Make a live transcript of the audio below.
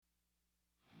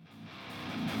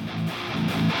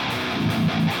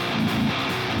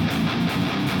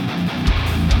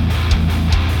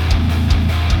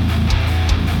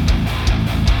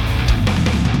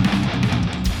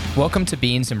Welcome to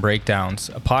Beans and Breakdowns,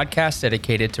 a podcast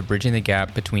dedicated to bridging the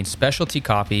gap between specialty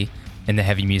coffee and the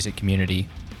heavy music community.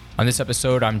 On this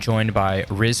episode, I'm joined by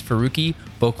Riz Faruqi,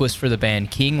 vocalist for the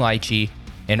band King Lychee,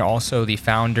 and also the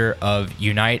founder of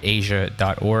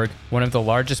UniteAsia.org, one of the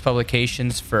largest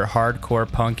publications for hardcore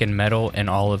punk and metal in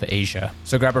all of Asia.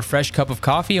 So grab a fresh cup of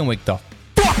coffee and wake the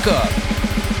fuck up!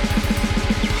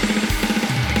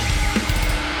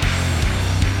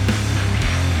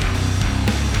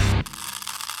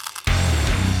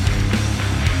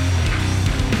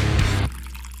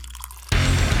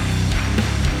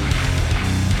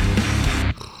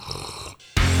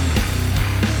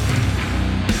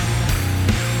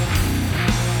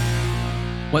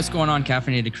 What's going on,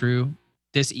 Caffeinated crew?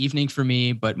 This evening for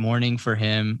me, but morning for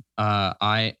him.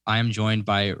 I am joined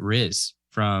by Riz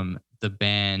from the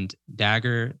band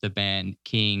Dagger, the band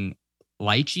King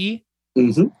Lychee,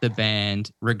 the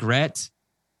band Regret,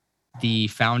 the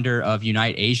founder of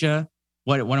Unite Asia.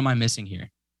 What am I missing here?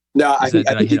 No, I think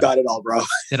you got it all, bro.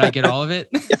 Did I get all of it?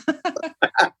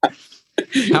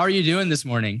 How are you doing this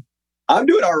morning? I'm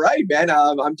doing all right, man.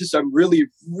 I'm really,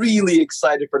 really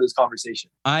excited for this conversation.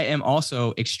 I am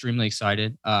also extremely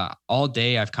excited. All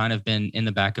day, I've kind of been in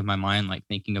the back of my mind, like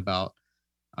thinking about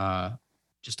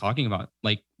just talking about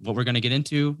like what we're going to get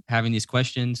into, having these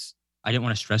questions. I didn't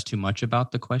want to stress too much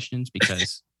about the questions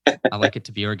because I like it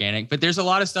to be organic. But there's a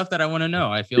lot of stuff that I want to know.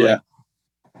 I feel like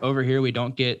over here, we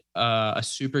don't get a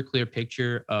super clear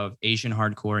picture of Asian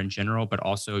hardcore in general, but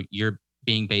also you're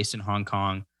being based in Hong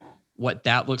Kong, what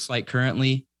that looks like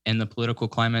currently and the political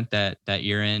climate that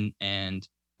you're in. And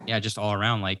yeah, just all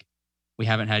around, like we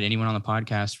haven't had anyone on the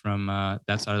podcast from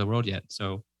that side of the world yet.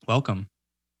 So welcome.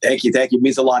 Thank you. It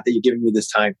means a lot that you're giving me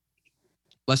this time.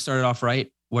 Let's start it off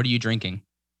right. What are you drinking?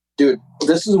 Dude,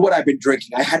 this is what I've been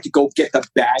drinking. I had to go get the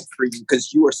bag for you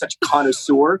because you are such a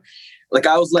connoisseur. I've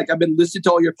been listening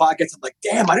to all your podcasts. I'm like,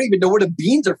 damn, I don't even know where the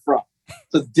beans are from.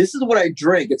 So this is what I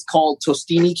drink. It's called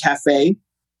Tostini Cafe.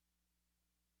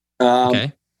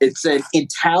 Okay. It's an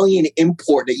Italian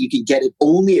import that you can get it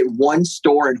only at one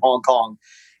store in Hong Kong.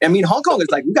 I mean, Hong Kong is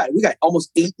like, we got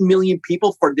almost 8 million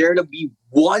people. For there to be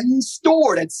one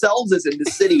store that sells this in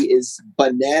the city is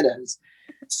bananas.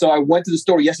 So I went to the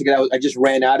store yesterday. I just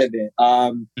ran out of it.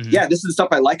 Yeah, this is the stuff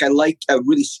I like. I like a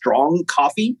really strong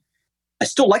coffee. I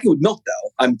still like it with milk,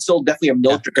 though. I'm still definitely a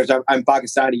milk drinker because I'm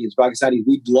Pakistani. As Pakistani,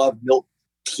 we love milk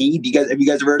tea. Have you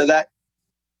guys ever heard of that?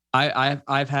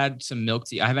 I've had some milk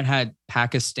tea. I haven't had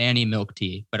Pakistani milk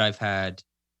tea, but I've had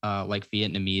like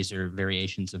Vietnamese or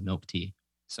variations of milk tea.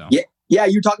 So yeah,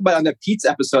 you talked about on the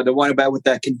pizza episode, the one about with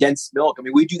the condensed milk. I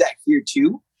mean, we do that here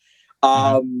too.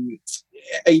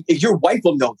 Your wife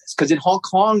will know this because in Hong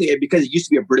Kong, because it used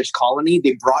to be a British colony,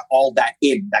 they brought all that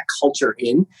culture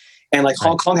in, and like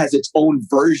Hong Kong has its own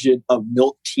version of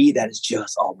milk tea that is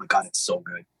just, oh my god, it's so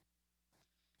good.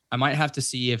 I might have to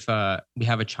see if we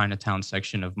have a Chinatown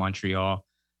section of Montreal.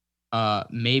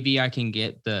 Maybe I can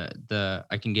get the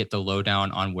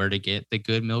lowdown on where to get the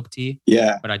good milk tea.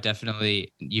 Yeah. But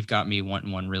you've got me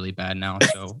wanting one really bad now.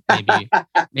 So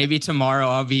maybe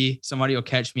tomorrow somebody will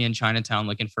catch me in Chinatown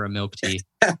looking for a milk tea.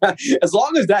 As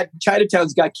long as that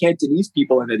Chinatown's got Cantonese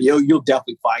people in it, you'll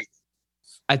definitely find it.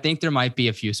 I think there might be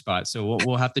a few spots. So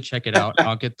we'll have to check it out.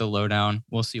 I'll get the lowdown.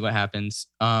 We'll see what happens.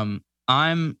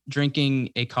 I'm drinking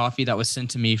a coffee that was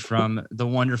sent to me from the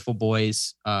wonderful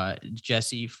boys,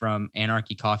 Jesse from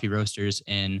Anarchy Coffee Roasters,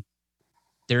 and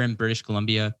they're in British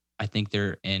Columbia. I think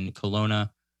they're in Kelowna.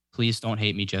 Please don't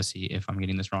hate me, Jesse, if I'm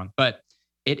getting this wrong. But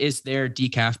it is their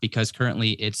decaf because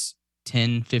currently it's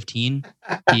 10:15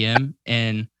 p.m.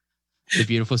 in the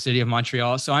beautiful city of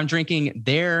Montreal. So I'm drinking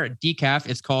their decaf.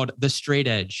 It's called the Straight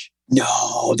Edge.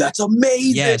 No, that's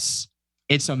amazing. Yes,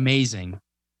 it's amazing.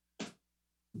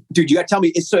 Dude, you got to tell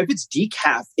me. So if it's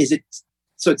decaf,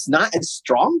 it's not as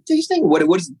strong tasting? What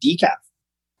is decaf?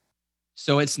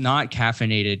 So it's not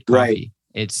caffeinated coffee.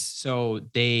 Right. So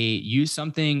they use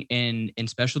something in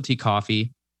specialty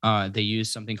coffee. They use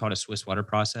something called a Swiss water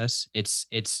process.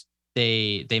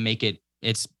 They make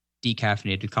it's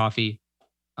decaffeinated coffee.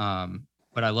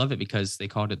 But I love it because they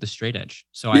called it the Straight Edge.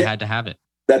 So I had to have it.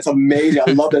 That's amazing.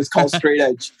 I love that it's called Straight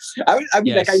Edge. I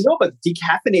mean, yes. I know about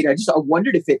decaffeinated. I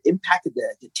wondered if it impacted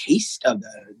the taste of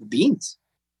the beans.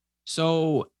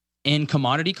 So in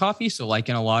commodity coffee, so like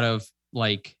in a lot of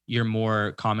like your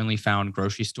more commonly found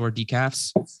grocery store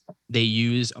decafs, they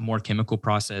use a more chemical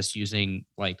process using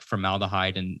like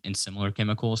formaldehyde and similar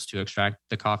chemicals to extract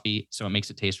the coffee. So it makes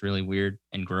it taste really weird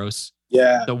and gross.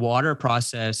 Yeah. The water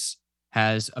process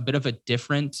has a bit of a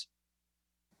different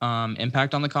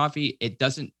impact on the coffee. It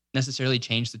doesn't necessarily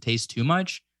change the taste too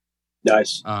much.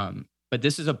 Nice. but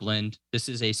this is a blend. This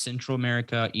is a Central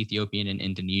America, Ethiopian, and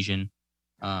Indonesian,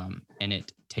 and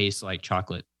it tastes like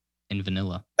chocolate and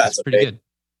vanilla. That's pretty good.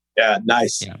 Yeah,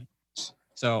 nice. Yeah.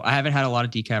 So I haven't had a lot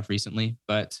of decaf recently,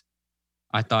 but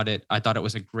I thought it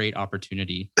was a great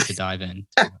opportunity to dive in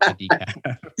to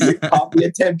decaf. Coffee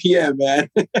at 10 p.m., man.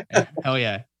 Hell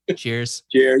yeah. Cheers.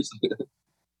 Cheers.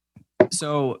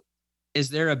 So is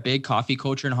there a big coffee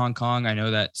culture in Hong Kong? I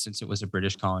know that since it was a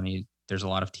British colony, there's a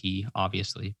lot of tea,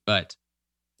 obviously, but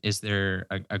is there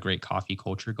a great coffee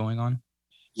culture going on?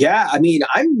 Yeah, I mean,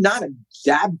 I'm not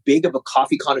that big of a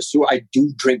coffee connoisseur. I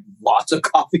do drink lots of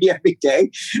coffee every day,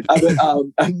 but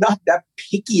I'm not that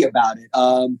picky about it.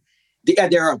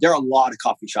 There are a lot of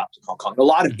coffee shops in Hong Kong, a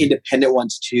lot of independent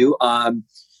ones too.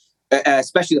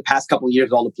 Especially the past couple of years,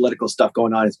 with all the political stuff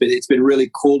going on, it's been really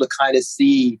cool to kind of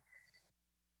see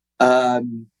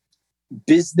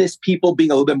business people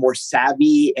being a little bit more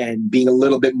savvy and being a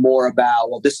little bit more about,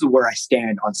 well, this is where I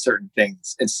stand on certain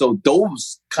things. And so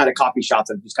those kind of coffee shops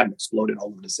have just kind of exploded all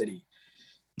over the city.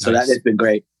 So Nice. that has been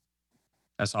great.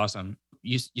 That's awesome.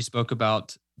 You spoke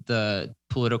about the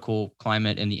political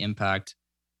climate and the impact.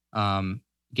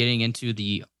 Getting into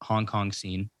the Hong Kong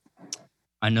scene,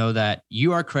 I know that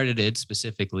you are credited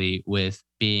specifically with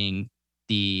being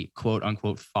the quote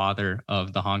unquote father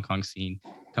of the Hong Kong scene,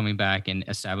 coming back and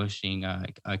establishing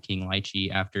King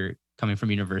Lychee after coming from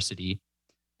university.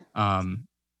 I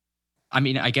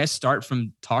mean, I guess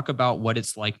talk about what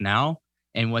it's like now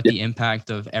and what the impact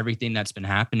of everything that's been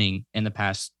happening in the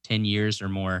past 10 years or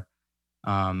more,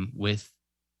 with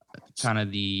kind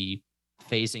of the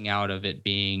phasing out of it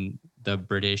being the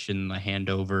British and the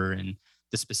handover and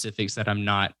the specifics that I'm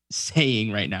not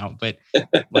saying right now, but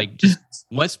like just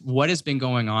what has been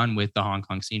going on with the Hong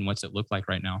Kong scene? What's it look like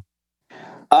right now?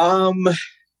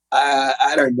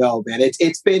 I don't know, man.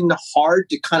 It's been hard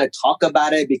to kind of talk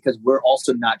about it because we're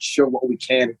also not sure what we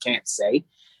can or can't say.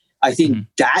 I think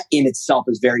that in itself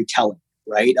is very telling,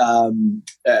 right?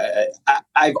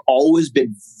 I've always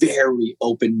been very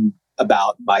open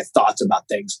about my thoughts about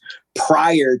things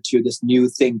prior to this new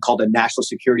thing called the national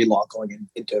security law going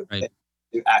into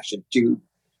action 2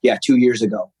 years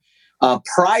ago.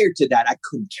 Prior to that, I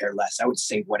couldn't care less. I would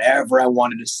say whatever I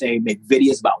wanted to say, make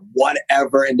videos about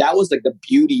whatever. And that was like the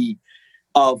beauty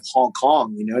of Hong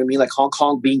Kong. You know what I mean? Like Hong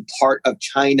Kong being part of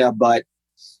China. But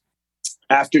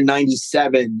after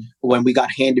 97, when we got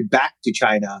handed back to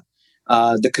China,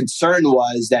 the concern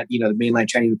was that, the mainland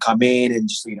Chinese would come in and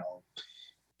just,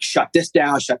 shut this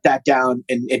down, shut that down.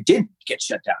 And it didn't get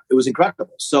shut down. It was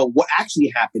incredible. So what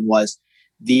actually happened was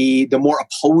the more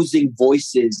opposing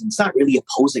voices, and it's not really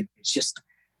opposing, it's just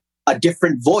a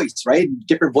different voice, right?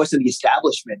 Different voice in the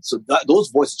establishment. So those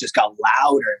voices just got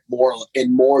louder,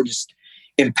 more just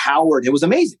empowered. It was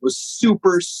amazing. It was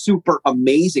super, super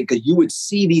amazing because you would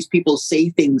see these people say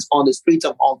things on the streets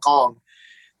of Hong Kong.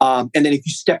 And then if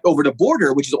you stepped over the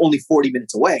border, which is only 40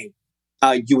 minutes away,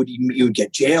 you would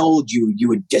get jailed. You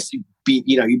would just be,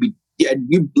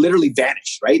 you literally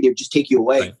vanish, right? They would just take you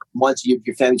away for months. Your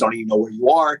families don't even know where you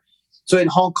are. So in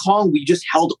Hong Kong, we just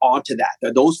held on to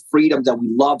that. Those freedoms that we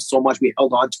love so much, we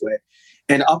held on to it.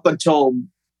 And up until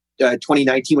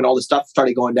 2019, when all this stuff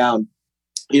started going down,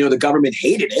 the government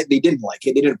hated it. They didn't like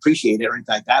it. They didn't appreciate it or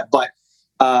anything like that. But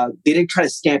they didn't try to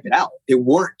stamp it out. They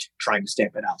weren't trying to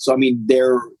stamp it out. So, I mean,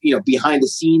 there are, behind the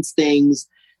scenes things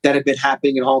that have been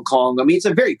happening in Hong Kong. I mean, it's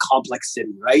a very complex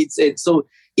city, right? It's so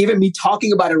even me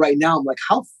talking about it right now, I'm like,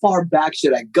 how far back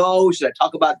should I go? Should I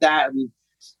talk about that? I mean,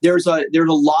 there's a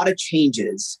lot of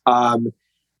changes,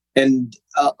 and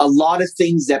a lot of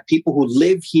things that people who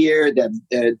live here,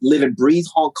 that live and breathe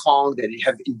Hong Kong, that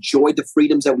have enjoyed the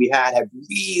freedoms that we had, have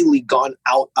really gone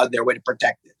out of their way to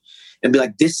protect it and be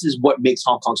like, this is what makes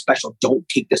Hong Kong special. Don't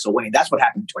take this away. And that's what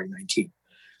happened in 2019.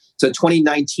 So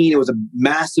 2019, it was a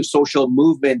massive social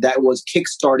movement that was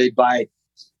kickstarted by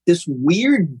this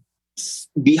weird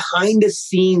behind the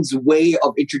scenes way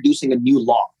of introducing a new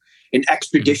law, an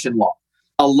extradition law,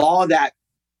 a law that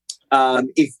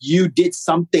if you did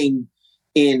something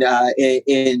in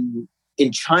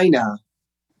China,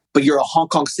 but you're a Hong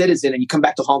Kong citizen and you come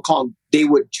back to Hong Kong,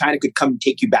 China could come and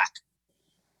take you back.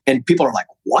 And people are like,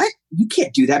 what? You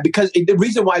can't do that. Because the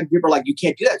reason why people are like, you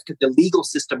can't do that is because the legal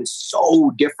system is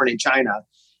so different in China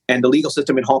and the legal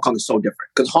system in Hong Kong is so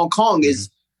different. Because Hong Kong is,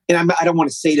 and I don't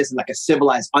want to say this in like a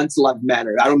civilized, uncivilized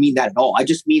manner. I don't mean that at all. I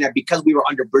just mean that because we were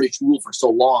under British rule for so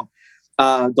long,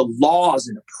 the laws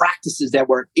and the practices that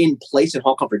were in place in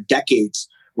Hong Kong for decades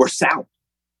were sound,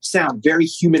 very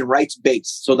human rights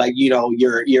based. So that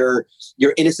you're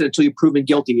innocent until you're proven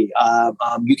guilty.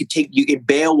 You can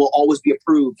bail will always be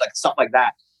approved, like stuff like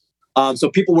that. So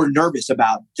people were nervous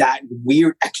about that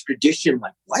weird extradition.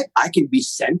 Like, what? I can be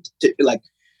sent to like.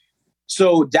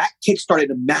 So that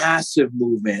kickstarted a massive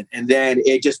movement, and then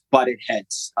it just butted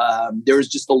heads. There was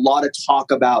just a lot of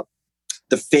talk about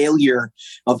the failure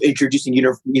of introducing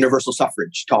universal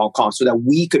suffrage to Hong Kong so that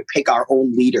we could pick our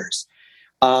own leaders.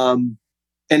 And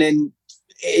then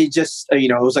it just, it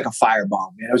was like a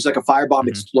firebomb. It was like a firebomb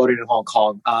exploded in Hong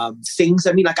Kong. Things,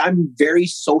 like I'm very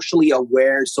socially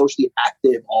aware, socially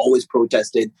active, always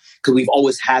protested because we've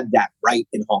always had that right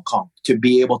in Hong Kong to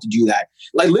be able to do that.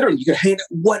 Like literally, you could hand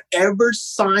whatever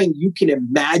sign you can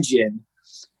imagine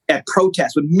at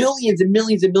protests with millions and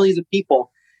millions and millions of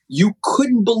people. You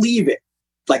couldn't believe it.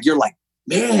 Like, you're like,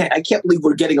 man, I can't believe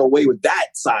we're getting away with that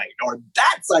sign, or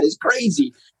that sign is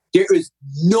crazy. There is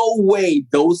no way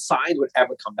those signs would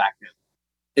ever come back now.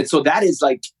 And so that is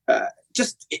like,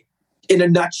 just in a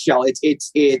nutshell,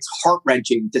 it's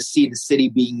heart-wrenching to see the city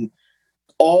being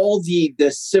all the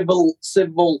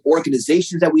civil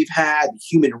organizations that we've had,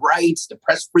 human rights, the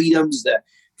press freedoms, the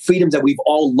freedoms that we've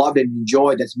all loved and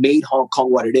enjoyed that's made Hong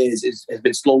Kong what it is has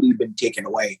been slowly been taken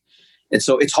away. And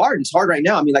so it's hard. It's hard right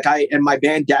now. Like I and my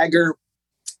band Dagger,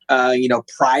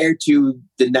 prior to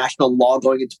the national law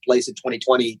going into place in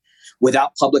 2020,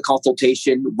 without public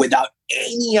consultation, without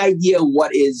any idea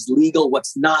what is legal,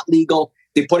 what's not legal,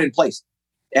 they put it in place.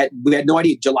 We had no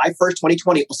idea. July 1st,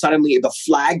 2020, suddenly the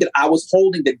flag that I was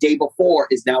holding the day before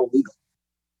is now illegal.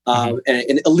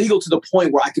 And illegal to the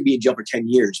point where I could be in jail for 10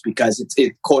 years because it's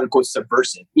quote unquote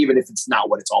subversive, even if it's not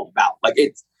what it's all about. Like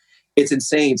it's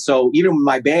insane. So even with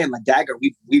my band, like Dagger,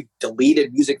 we've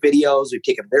deleted music videos, we've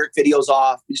taken lyric videos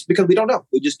off just because we don't know.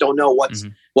 We just don't know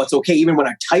what's okay. Even when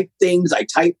I type things, I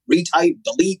type, retype,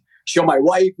 delete, show my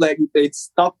wife. Like it's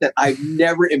stuff that I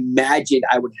never imagined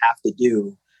I would have to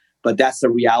do, but that's the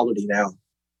reality now.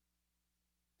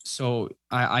 So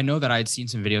I know that I had seen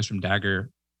some videos from Dagger,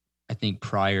 I think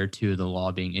prior to the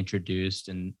law being introduced,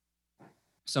 and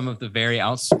some of the very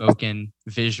outspoken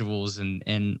visuals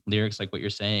and lyrics, like what you're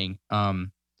saying.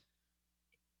 In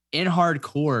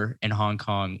hardcore in Hong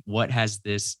Kong, what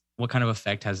kind of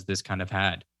effect has this kind of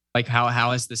had? Like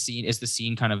how is the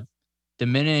scene kind of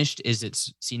diminished? Is it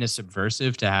seen as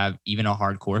subversive to have even a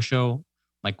hardcore show?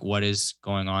 Like what is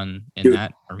going on in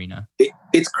that arena?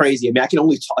 It's crazy. I can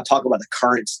only talk about the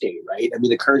current state, right?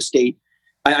 The current state,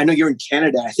 I know you're in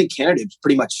Canada. I think Canada is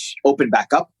pretty much opened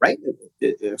back up, right?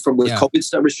 From with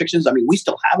COVID restrictions. We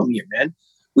still have them here, man.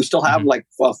 We still have like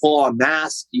full-on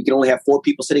masks. You can only have 4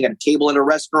 people sitting at a table in a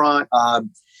restaurant.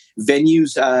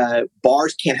 Venues,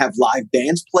 bars can't have live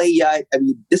bands play yet.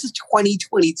 This is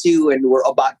 2022 and we're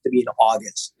about to be in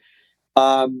August.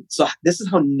 So this is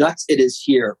how nuts it is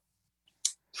here.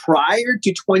 Prior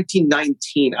to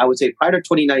 2019, I would say prior to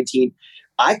 2019,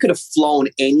 I could have flown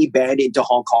any band into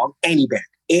Hong Kong, any band.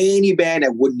 I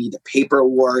wouldn't need the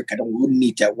paperwork. Wouldn't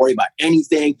need to worry about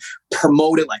anything.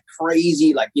 Promote it like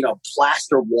crazy,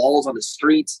 plaster walls on the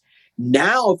streets.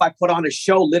 Now, if I put on a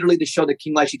show, literally the show that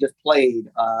King Lai just played,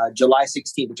 July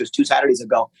 16th, which was 2 Saturdays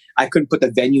ago, I couldn't put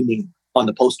the venue name on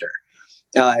the poster.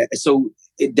 So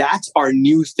that's our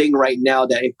new thing right now,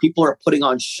 that if people are putting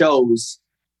on shows,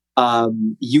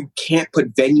 you can't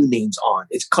put venue names on.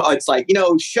 It's like,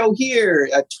 show here,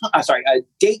 a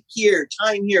date here,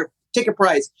 time here, ticket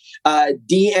price,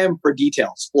 DM for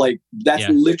details. Like that's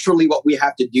literally what we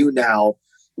have to do now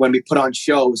when we put on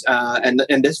shows. And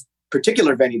this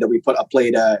particular venue that we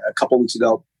played a couple weeks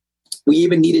ago, we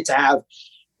even needed to have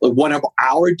one of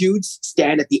our dudes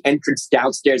stand at the entrance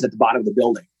downstairs at the bottom of the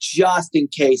building, just in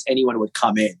case anyone would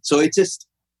come in. So it's just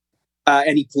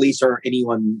any police or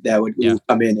anyone that would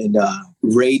come in and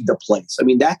raid the place.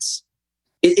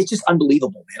 It's just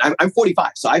unbelievable, man. I'm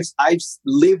 45, so I've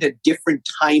lived a different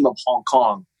time of Hong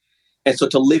Kong, and so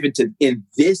to live in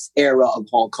this era of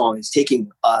Hong Kong is taking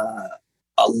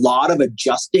a lot of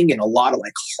adjusting and a lot of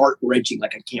like heart wrenching.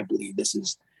 Like I can't believe this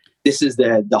is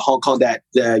the Hong Kong that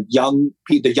the young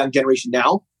generation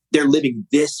now, they're living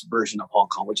this version of Hong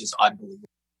Kong, which is unbelievable.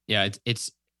 Yeah,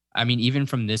 it's. Even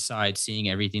from this side, seeing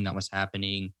everything that was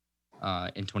happening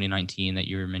in 2019 that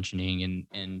you were mentioning,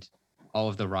 and all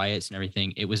of the riots and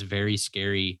everything, it was very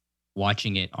scary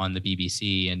watching it on the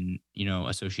BBC and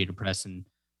Associated Press, and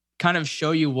kind of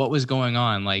show you what was going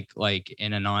on, like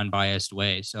in a non-biased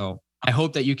way. So I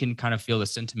hope that you can kind of feel the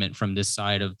sentiment from this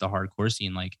side of the hardcore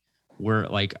scene. Like we're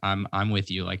like, I'm with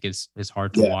you. Like it's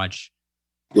hard to watch,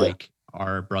 like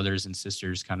our brothers and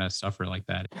sisters kind of suffer like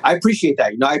that. I appreciate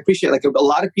that. I appreciate like a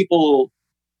lot of people.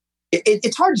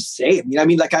 It's hard to say.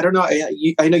 I don't know.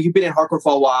 I know you've been in hardcore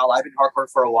for a while. I've been in hardcore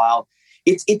for a while.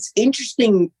 It's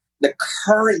interesting the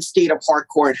current state of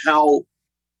hardcore and how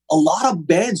a lot of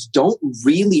bands don't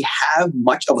really have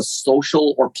much of a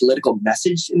social or political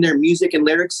message in their music and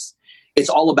lyrics. It's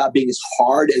all about being as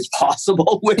hard as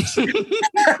possible, which, you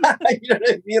know what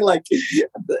I mean? Like,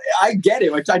 I get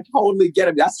it, which I totally get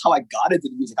it. That's how I got into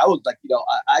the music. I was like,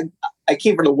 I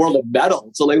came from the world of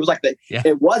metal. So it was like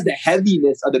it was the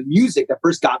heaviness of the music that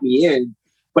first got me in,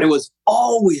 but it was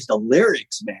always the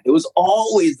lyrics, man. It was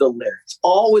always the lyrics,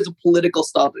 always the political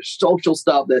stuff, the social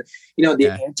stuff, the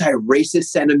anti-racist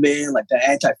sentiment, like the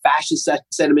anti-fascist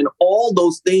sentiment, all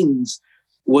those things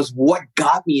was what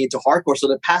got me into hardcore. So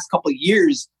the past couple of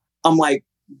years, I'm like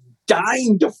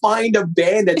dying to find a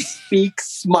band that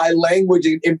speaks my language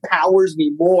and empowers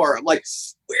me more. I'm like,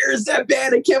 where's that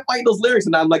band? I can't find those lyrics.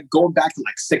 And I'm like going back to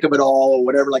like Sick of It All or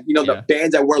whatever, like, the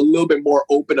bands that were a little bit more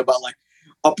open about like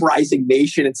Uprising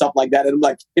Nation and stuff like that. And I'm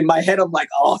like, in my head, I'm like,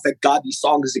 oh, thank God these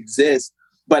songs exist.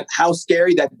 But how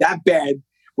scary that band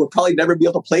will probably never be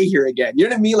able to play here again. You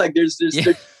know what I mean? Like there's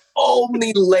so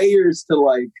many layers to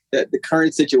like the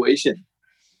current situation.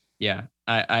 Yeah,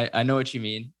 I know what you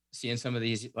mean. Seeing some of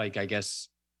these, like, I guess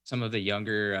some of the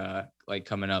younger, like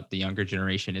coming up, the younger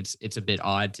generation, it's a bit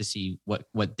odd to see what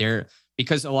they're,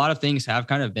 because a lot of things have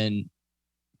kind of been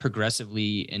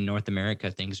progressively in North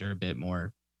America, things are a bit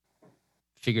more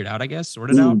figured out, I guess,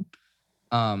 sorted out.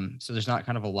 So there's not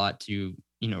kind of a lot to,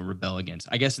 rebel against.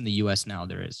 I guess in the US now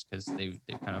there is, because they've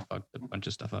kind of fucked a bunch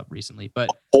of stuff up recently, but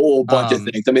a whole bunch of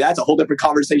things. I mean, that's a whole different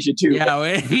conversation too. Yeah,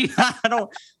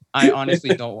 I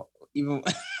honestly don't even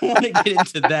want to get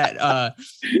into that.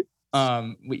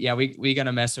 We got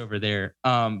a mess over there.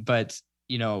 But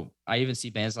I even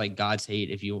see bands like God's Hate.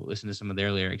 If you listen to some of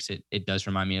their lyrics, it does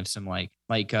remind me of some like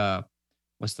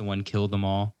what's the one, Kill Them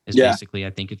All, is basically, I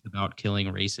think it's about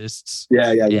killing racists.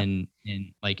 And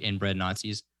like inbred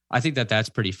Nazis. I think that's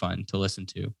pretty fun to listen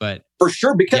to, but for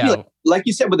sure, because like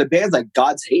you said, with the bands like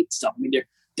God's Hate stuff, I mean,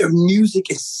 their music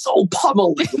is so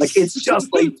pummeling. Like it's just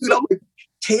like, I'm like,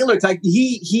 Taylor, it's like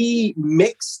he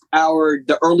mixed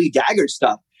the early Dagger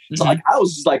stuff. So like I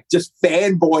was just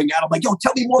fanboying out. I'm like, yo,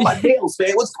 tell me more about Nails,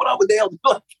 man. What's going on with Nails?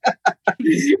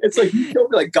 It's like he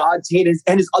killed me like God's Hate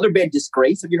and his other band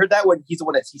Disgrace. Have you heard that one? He's the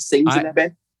one that he sings in that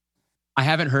band. I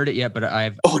haven't heard it yet, but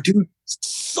oh, dude,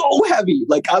 so heavy.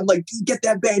 Like I'm like, get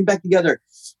that band back together.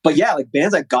 But yeah, like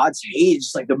bands like God's Hate,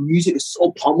 just like the music is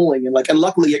so pummeling and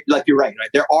luckily, like you're right.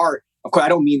 There are, of course, I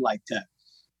don't mean like to.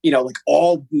 Like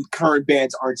all current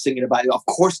bands aren't singing about it. Of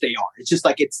course they are. It's just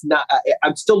like, it's not,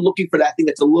 I'm still looking for that thing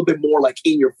that's a little bit more like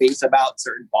in your face about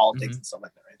certain politics and stuff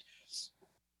like that. Right?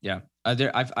 Yeah.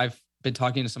 I've been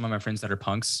talking to some of my friends that are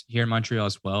punks here in Montreal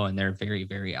as well. And they're very,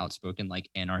 very outspoken, like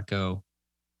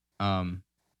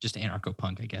just anarcho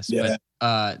punk, I guess. Yeah.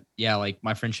 But like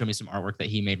my friend showed me some artwork that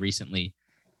he made recently,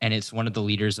 and it's one of the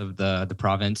leaders of the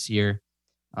province here.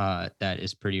 That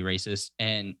is pretty racist,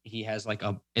 and he has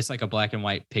it's like a black and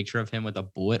white picture of him with a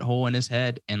bullet hole in his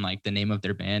head and like the name of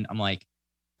their band. I'm like,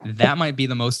 that might be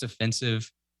the most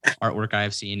offensive artwork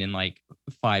I've seen in like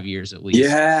 5 years at least.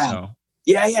 That's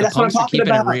what I'm talking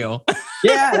about. It real.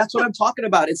 That's what I'm talking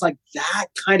about. It's like that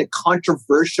kind of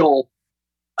controversial,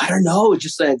 I don't know,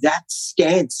 just that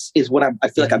stance is what I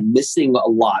feel like I'm missing a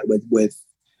lot with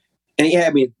and I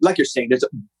mean, like you're saying, there's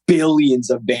billions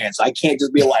of bands. I can't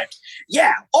just be like,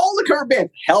 all the current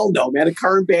bands. Hell no, man. The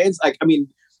current bands, like, I mean,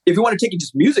 if you want to take it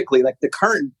just musically, like the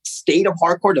current state of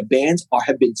hardcore, the bands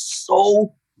have been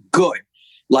so good.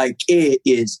 Like it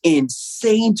is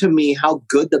insane to me how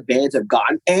good the bands have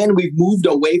gotten. And we've moved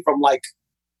away from like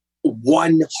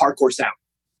one hardcore sound.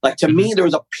 Like to me, there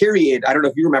was a period, I don't know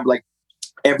if you remember, like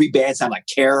every band sounded like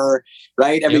Terror,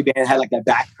 right? Every band had like that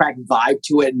backtrack vibe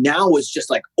to it. Now it's just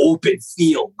like open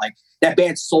field. Like that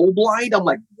band Soul Blind, I'm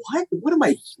like, what am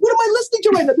I listening to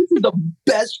right now? This is the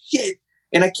best shit.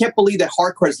 And I can't believe that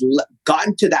hardcore has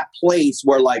gotten to that place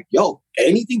where like, yo,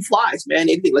 anything flies, man.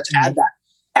 Anything. Let's add that.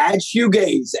 Add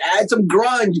shoegaze, add some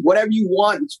grunge, whatever you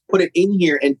want. Just put it in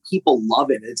here and people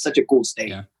love it. It's such a cool state.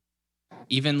 Yeah.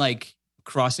 Even like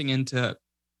crossing into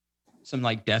some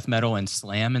like death metal and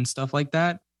slam and stuff like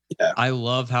that. Yeah. I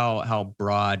love how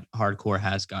broad hardcore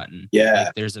has gotten. Yeah.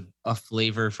 Like there's a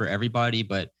flavor for everybody,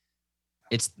 but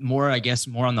it's more, I guess,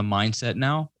 more on the mindset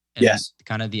now. And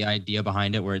kind of the idea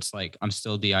behind it where it's like, I'm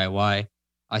still DIY.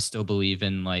 I still believe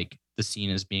in like the scene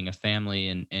as being a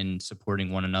family and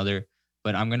supporting one another.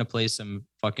 But I'm going to play some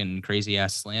fucking crazy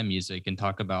ass slam music and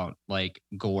talk about like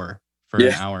gore for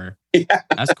an hour. Yeah.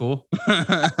 That's cool.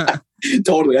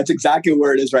 Totally. That's exactly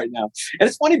where it is right now. And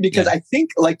it's funny because I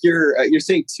think like you're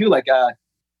saying too, like,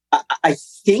 I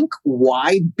think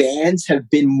why bands have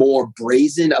been more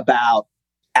brazen about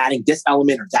adding this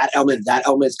element or that element or that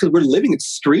element. It's because we're living in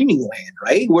streaming land,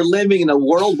 right? We're living in a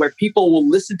world where people will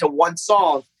listen to one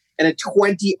song and then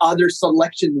 20 other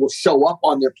selections will show up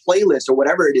on their playlist or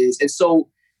whatever it is. And so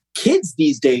kids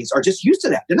these days are just used to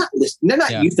that. They're not listening. They're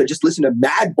not used to just listening to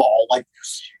Madball like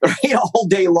right, all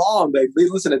day long. They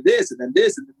listen to this and then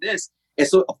this and then this. And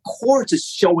so, of course, it's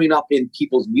showing up in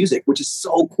people's music, which is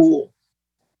so cool.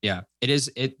 Yeah, it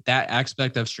is. That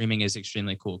aspect of streaming is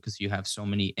extremely cool because you have so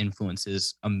many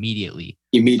influences immediately.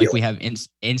 Like we have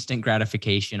instant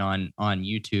gratification on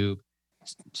YouTube,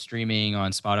 streaming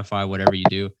on Spotify, whatever you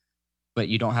do, but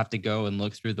you don't have to go and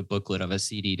look through the booklet of a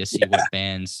CD to see what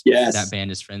bands that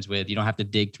band is friends with. You don't have to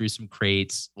dig through some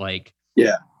crates.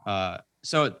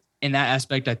 So in that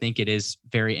aspect, I think it is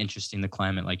very interesting. The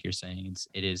climate, like you're saying,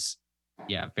 it is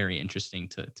very interesting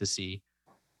to see.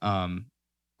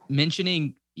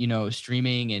 Mentioning,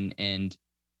 streaming and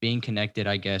being connected,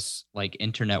 I guess, like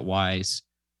internet wise.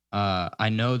 I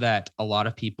know that a lot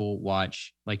of people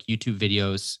watch like YouTube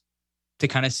videos to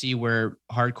kind of see where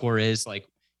hardcore is, like,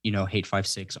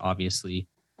 Hate5six, obviously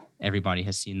everybody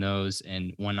has seen those,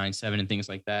 and 197 and things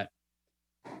like that.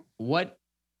 What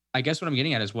I'm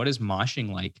getting at is, what is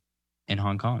moshing like in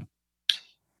Hong Kong?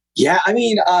 Yeah, I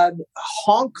mean,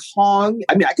 Hong Kong,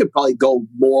 I could probably go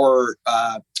more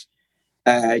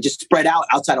just spread out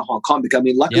outside of Hong Kong, because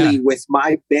luckily with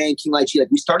my band King Lai Chi,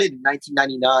 like we started in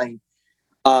 1999.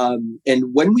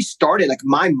 And when we started, like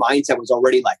my mindset was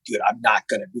already like, dude, I'm not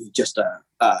going to be just a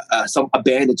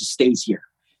band that just stays here.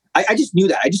 I just knew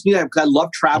that. Because I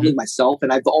love traveling myself,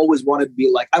 and I've always wanted to be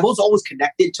like, I was always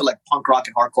connected to like punk rock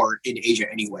and hardcore in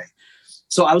Asia anyway.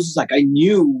 So I was just like, I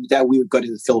knew that we would go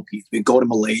to the Philippines, we'd go to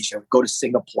Malaysia, we'd go to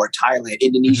Singapore, Thailand,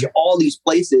 Indonesia, all these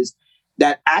places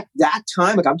that at that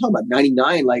time, like I'm talking about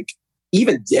 99, like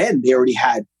even then they already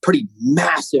had pretty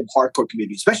massive hardcore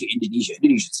community, especially Indonesia.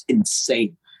 Indonesia's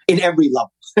insane in every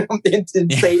level. It's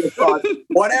insane across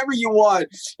whatever you want.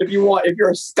 If you're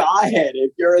a ska head,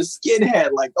 if you're a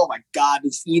skinhead, like, oh my God,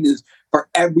 the scene is for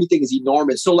everything is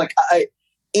enormous. So like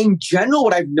in general,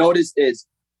 what I've noticed is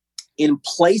in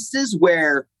places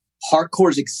where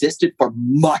hardcore's existed for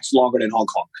much longer than Hong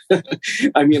Kong.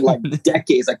 Like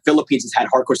decades, like Philippines has had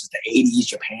hardcore since the 80s,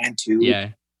 Japan too.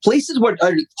 Yeah. Places where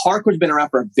hardcore's been around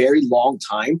for a very long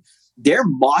time, their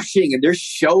moshing and their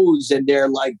shows and their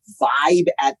like vibe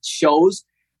at shows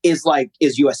is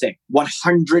USA,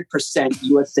 100%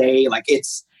 USA. Like it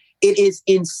is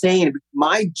insane.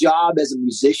 My job as a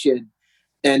musician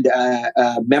and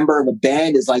a member of a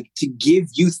band is like to give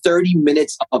you 30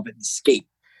 minutes of an escape.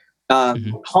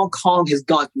 Hong Kong has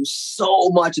gone through so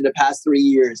much in the past 3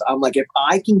 years. I'm like, if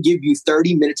I can give you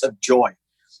 30 minutes of joy,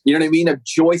 you know what I mean? Of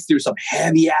joy through some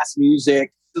heavy ass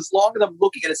music, as long as I'm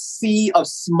looking at a sea of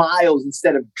smiles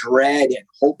instead of dread and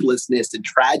hopelessness and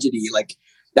tragedy, like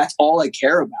that's all I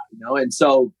care about, And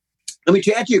so,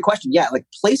 to answer your question, like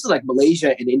places like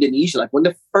Malaysia and Indonesia, like when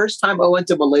the first time I went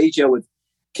to Malaysia with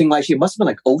King Lai Chi, it must have been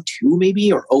like 02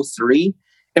 maybe or 03.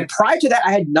 And prior to that,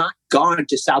 I had not gone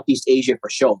to Southeast Asia for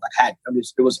shows.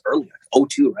 It was early, like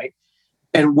 02, right?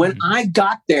 And when I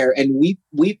got there and we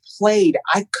played,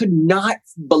 I could not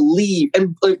believe.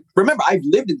 And remember, I've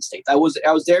lived in the States. I was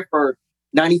there for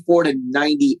 94 to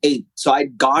 98. So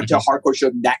I'd gone to a hardcore show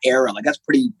in that era. Like that's a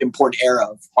pretty important era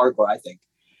of hardcore, I think.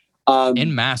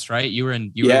 In Mass, right? You were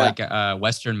like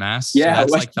Western Mass. Yeah, so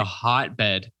that's like the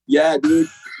hotbed. Yeah, dude.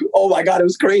 Oh my God, it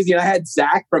was crazy. And I had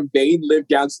Zach from Bane live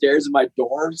downstairs in my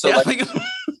dorm. So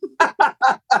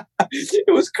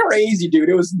it was crazy, dude.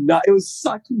 It was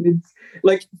sucking.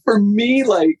 Like for me,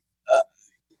 like,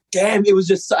 damn, it was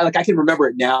just like, I can remember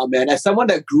it now, man. As someone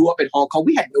that grew up in Hong Kong,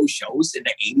 we had no shows in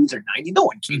the 80s or 90s. No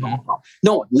one came to Hong Kong.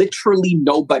 No one, literally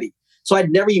nobody. So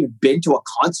I'd never even been to a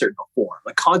concert before,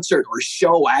 a concert or a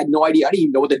show. I had no idea. I didn't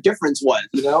even know what the difference was,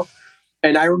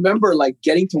 And I remember like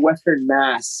getting to Western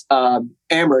Mass,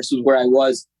 Amherst was where I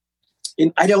was.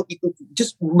 And I don't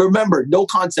just remember no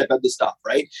concept of this stuff,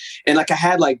 right? And like I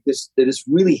had like this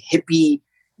really hippie,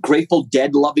 Grateful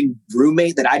Dead loving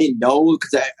roommate that I didn't know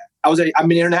because I'm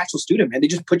an international student, man. They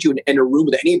just put you in a room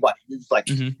with anybody. You're just like,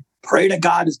 pray to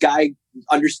God this guy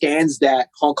understands that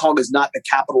Hong Kong is not the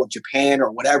capital of Japan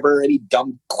or whatever. Any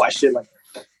dumb question like.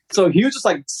 So he was just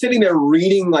like sitting there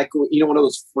reading like one of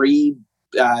those free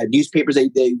newspapers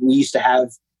we used to have.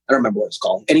 I don't remember what it's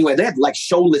called. Anyway, they had like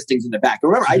show listings in the back.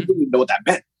 Remember, I didn't even know what that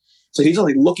meant. So he's just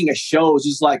like looking at shows.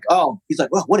 He's like, well,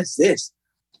 what is this?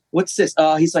 What's this?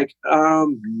 He's like,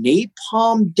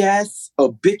 Napalm Death,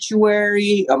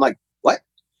 Obituary. I'm like, what?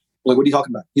 I'm like, what are you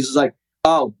talking about? He's just like,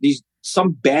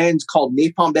 some bands called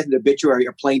Napalm Death and Obituary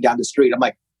are playing down the street. I'm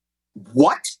like,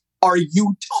 what are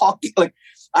you talking? Like,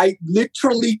 I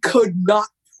literally could not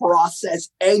process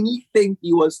anything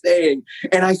he was saying.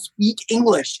 And I speak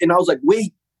English. And I was like,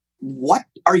 wait, what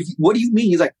do you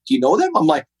mean? He's like, do you know them? I'm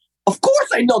like, of course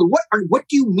I know them. What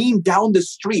do you mean down the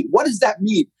street? What does that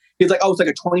mean? He's like, oh, it's like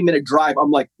a 20-minute drive.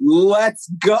 I'm like, let's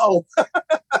go.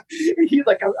 He's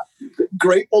like a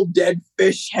Grateful Dead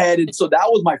fish head. And so that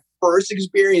was my first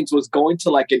experience, was going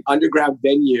to like an underground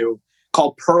venue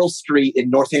called Pearl Street in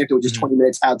Northampton, which is 20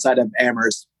 minutes outside of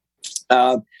Amherst.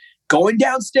 Going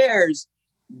downstairs,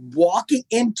 walking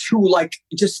into like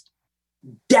just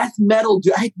death metal.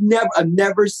 I've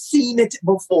never seen it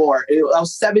before. I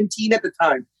was 17 at the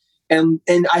time. And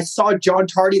I saw John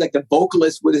Tardy, like the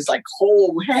vocalist, with his like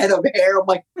whole head of hair. I'm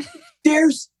like,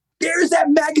 there's that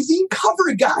magazine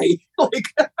cover guy. Like,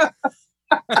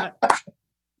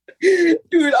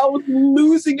 dude, I was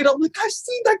losing it. I'm like, I've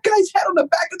seen that guy's head on the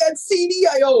back of that CD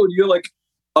I own. You're like,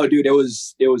 oh, dude, it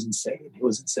was insane. It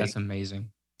was insane. That's amazing.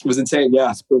 It was insane.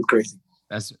 Yeah, it was crazy.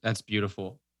 That's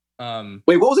beautiful.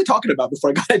 Wait, what was I talking about before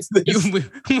I got into this?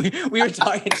 We were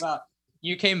talking about.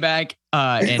 You came back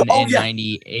in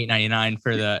 98, 99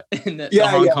 for the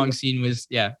Hong Kong scene was,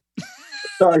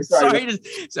 Sorry.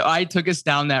 So I took us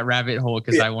down that rabbit hole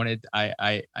because I wanted,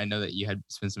 I know that you had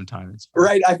spent some time.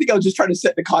 Right. I think I was just trying to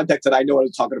set the context that I know what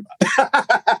I'm talking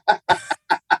about.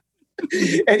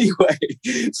 Anyway,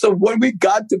 so when we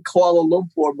got to Kuala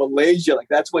Lumpur, Malaysia, like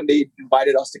that's when they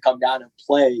invited us to come down and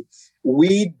play.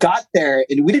 We got there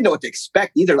and we didn't know what to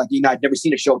expect either. Like, I'd never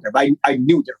seen a show there, but I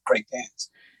knew they were great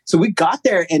bands. So we got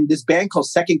there, and this band called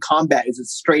Second Combat is a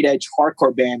straight edge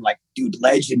hardcore band, like, dude,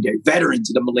 legendary veterans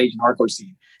of the Malaysian hardcore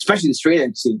scene, especially the straight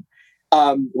edge scene.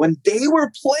 When they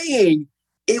were playing,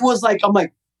 it was like, I'm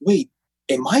like, wait,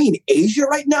 am I in Asia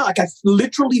right now? Like, I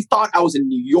literally thought I was in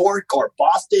New York or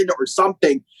Boston or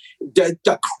something. The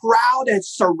crowd had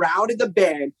surrounded the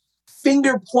band,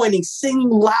 finger pointing,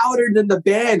 singing louder than the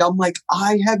band. I'm like,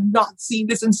 I have not seen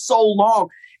this in so long.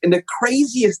 And the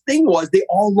craziest thing was they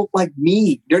all looked like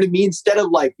me. You know what I mean? Instead of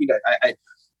like, I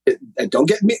don't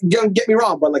get me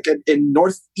wrong, but like in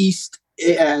northeast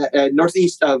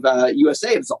of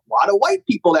USA, there's a lot of white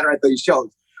people that are at these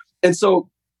shows. And so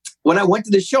when I went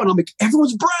to the show, and I'm like,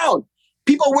 everyone's brown.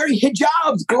 People are wearing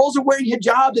hijabs. Girls are wearing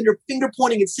hijabs, and they're finger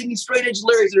pointing and singing straight edge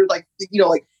lyrics. And they're like,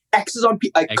 like X's on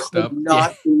people. I could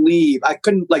not believe. I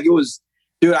couldn't, like, it was.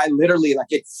 Dude, I literally, like,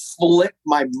 it flipped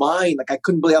my mind. Like, I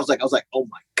couldn't believe. I was like, oh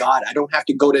my God, I don't have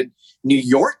to go to New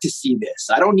York to see this.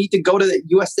 I don't need to go to the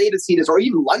USA to see this, or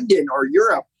even London or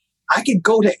Europe. I could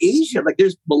go to Asia. Like,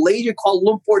 there's Malaysia, Kuala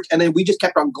Lumpur, and then we just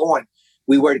kept on going.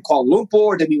 We were in Kuala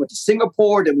Lumpur, then we went to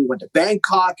Singapore, then we went to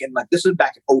Bangkok, and like this was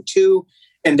back in 2002.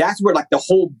 And that's where like the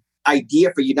whole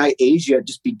idea for Unite Asia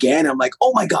just began. I'm like,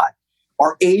 oh my God,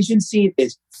 our Asian scene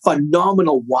is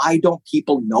phenomenal. Why don't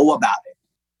people know about it?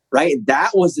 Right. And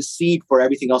that was the seed for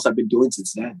everything else I've been doing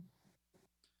since then.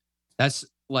 That's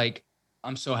like,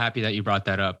 I'm so happy that you brought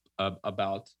that up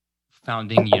about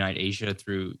founding Unite Asia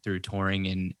through touring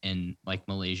in like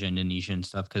Malaysia, Indonesia and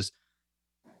stuff. Cause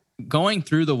going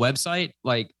through the website,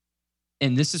 like,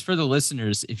 and this is for the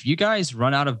listeners, if you guys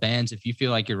run out of bands, if you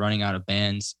feel like you're running out of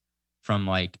bands from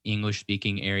like English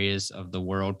speaking areas of the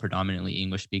world, predominantly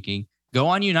English speaking, go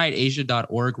on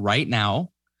uniteasia.org right now.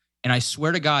 And I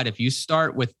swear to God, if you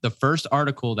start with the first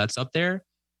article that's up there,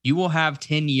 you will have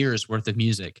 10 years worth of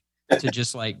music to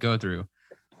just like go through.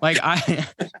 Like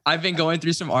I've been going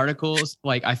through some articles.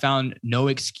 Like I found No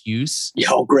Excuse.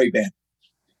 Yo, great band.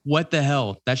 What the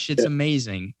hell? That shit's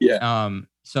amazing. Yeah.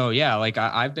 So yeah, like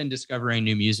I've been discovering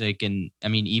new music, and I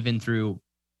mean, even through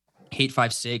Hate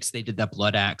 5/6, they did that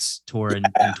Blood Axe tour in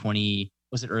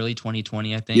early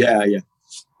 2020, I think. Yeah.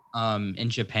 In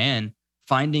Japan.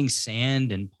 Finding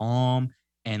Sand and Palm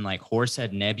and like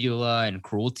Horsehead Nebula and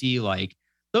Cruelty, like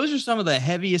those are some of the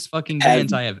heaviest fucking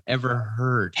bands I have ever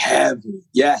heard. Heavy.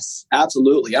 Yes,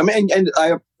 absolutely. I mean, and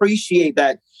I appreciate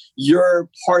that you're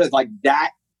part of like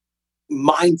that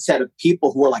mindset of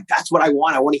people who are like, that's what I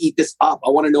want. I want to eat this up. I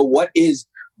want to know what is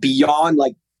beyond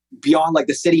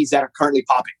the cities that are currently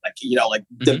popping, like, like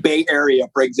the Bay Area,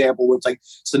 for example, where it's like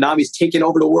tsunami's taking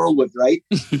over the world with, right?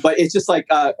 But it's just like,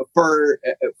 for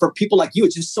people like you,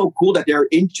 it's just so cool that they're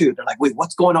like, wait,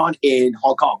 what's going on in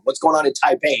Hong Kong? What's going on in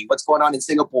Taipei? What's going on in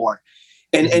Singapore?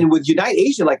 And with Unite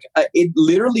Asia, like it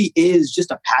literally is just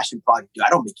a passion project. Dude, I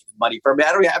don't make any money from it.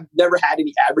 I've never had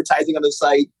any advertising on the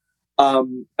site.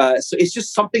 So it's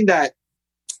just something that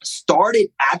started,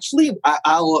 actually,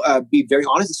 I'll be very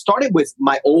honest, it started with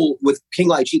with King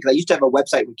Lai Chi, because I used to have a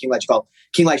website with King Lai Chi called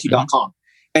kinglaichi.com.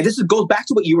 And this goes back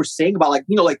to what you were saying about like,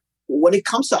 like when it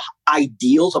comes to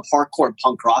ideals of hardcore and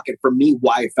punk rock, and for me,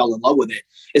 why I fell in love with it,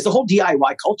 is the whole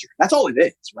DIY culture. That's all it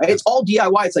is, right? It's all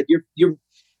DIY. It's like you're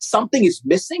something is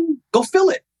missing, go fill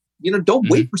it. Don't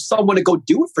wait for someone to go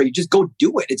do it for you. Just go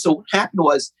do it. And so what happened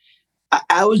was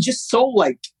I was just so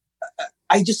like,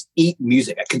 I just eat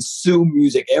music. I consume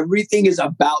music. Everything is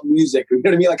about music. You know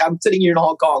what I mean? Like I'm sitting here in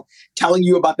Hong Kong telling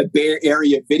you about the Bay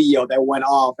Area video that went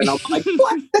off. And I'm like,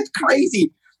 what? That's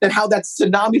crazy. And how that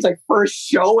Tsunami's like first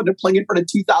show and they're playing in front of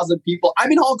 2,000 people.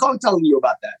 I'm in Hong Kong telling you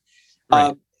about that.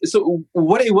 Right. So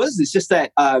what it was is just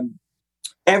that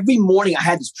every morning I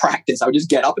had this practice. I would just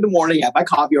get up in the morning, have my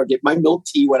coffee or get my milk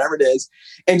tea, whatever it is,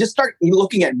 and just start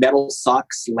looking at Metal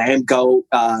Sucks, Lambgo,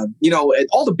 and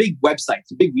all the big websites,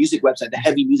 the big music website, the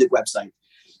heavy music website.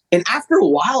 And after a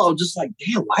while, I was just like,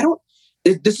 damn,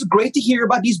 this is great to hear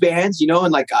about these bands,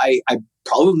 and like I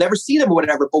probably will never see them or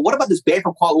whatever, but what about this band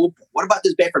from Kuala Lumpur? What about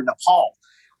this band from Nepal?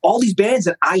 All these bands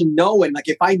that I know, and like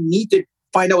if I need to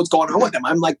find out what's going on with them,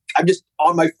 I'm just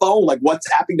on my phone, like what's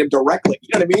happening to them directly. You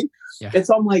know what I mean? Yeah. And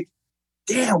so I'm like,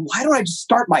 damn, why don't I just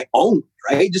start my own,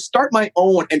 right? Just start my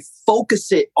own and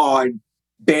focus it on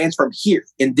bands from here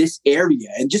in this area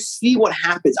and just see what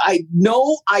happens. I had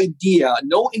no idea,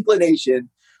 no inclination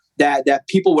that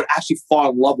people would actually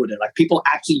fall in love with it. Like people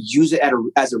actually use it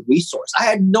as a resource. I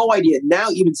had no idea. Now,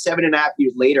 even 7.5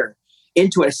 years later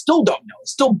into it, I still don't know. It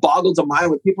still boggles the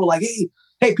mind when people are like,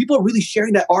 hey, people are really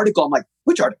sharing that article. I'm like,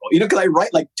 which article? Because I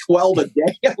write like 12 a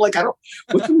day. I'm like,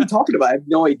 what are you talking about? I have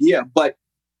no idea. But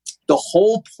the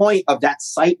whole point of that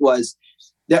site was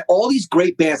that all these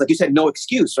great bands, like you said, No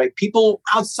Excuse, right? People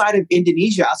outside of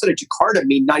Indonesia, outside of Jakarta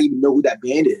may not even know who that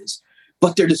band is,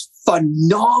 but they're this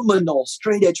phenomenal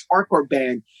straight edge hardcore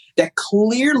band that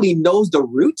clearly knows the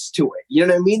roots to it. You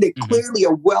know what I mean? They clearly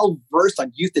are well versed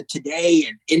on Youth of Today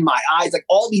and In My Eyes, like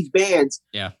all these bands.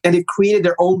 Yeah. And they've created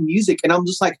their own music. And I'm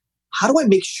just like, how do I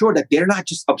make sure that they're not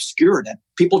just obscure, that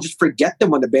people just forget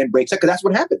them when the band breaks up? Because that's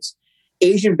what happens.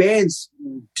 Asian bands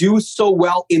do so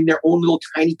well in their own little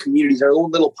tiny communities, their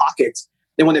own little pockets.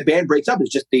 And when the band breaks up,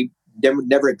 it's just they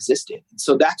never existed. And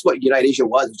so that's what Unite Asia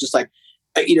was. It's just like,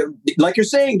 like you're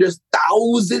saying, there's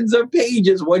thousands of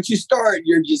pages. Once you start,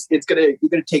 you're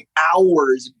gonna take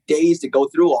hours, days to go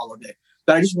through all of it.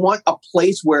 But I just want a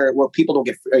place where people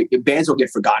bands don't get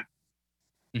forgotten.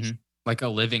 Mm-hmm. Like a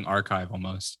living archive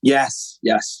almost. Yes.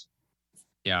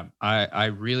 Yeah, I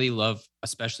really love,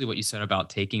 especially what you said about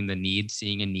taking the need,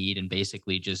 seeing a need, and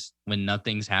basically just when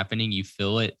nothing's happening, you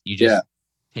feel it, you just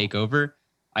take over.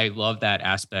 I love that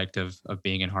aspect of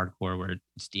being in hardcore where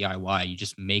it's DIY. You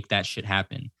just make that shit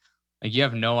happen. Like you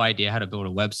have no idea how to build a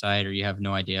website or you have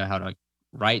no idea how to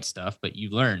write stuff, but you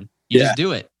learn. You just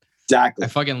do it. Exactly. I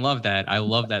fucking love that. I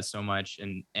love that so much.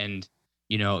 And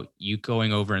you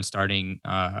going over and starting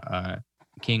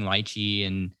King Lychee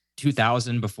in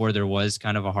 2000 before there was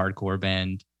kind of a hardcore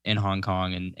band in Hong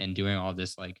Kong and doing all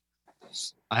this, like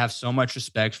I have so much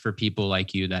respect for people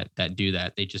like you that do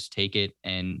that. They just take it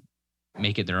and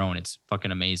make it their own. It's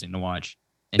fucking amazing to watch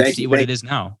and see what it is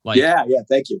now. Like, yeah,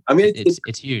 thank you. I mean,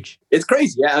 it's huge. It's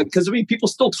crazy, yeah. Because people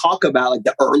still talk about like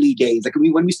the early days. Like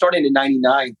when we started in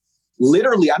 '99,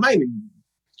 literally, I'm not even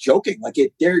joking. Like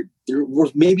there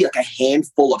was maybe like a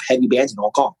handful of heavy bands in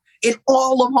Hong Kong. In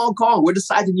all of Hong Kong, we're the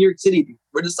size of New York City.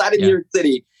 New York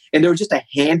City, and there was just a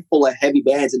handful of heavy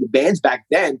bands. And the bands back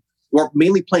then were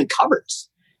mainly playing covers.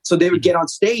 So they would get on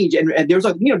stage and there's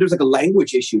like, there's like a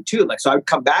language issue too. Like, so I would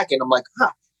come back and I'm like,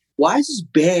 why is this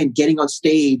band getting on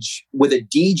stage with a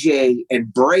DJ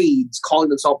and braids calling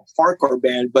themselves a hardcore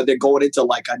band, but they're going into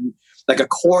like a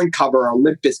Korn cover or a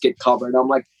Limp Bizkit cover. And I'm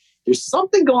like, there's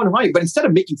something going on. But instead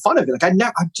of making fun of it, like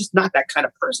I'm just not that kind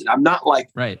of person. I'm not like,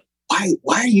 right.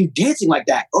 Why are you dancing like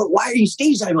that? Or why are you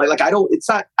stage diving? Like, I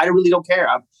really don't care.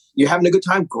 You're having a good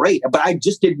time. Great. But I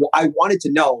wanted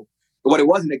to know what it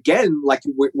was. And again, like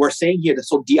we're saying here, this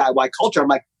whole DIY culture, I'm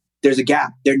like, there's a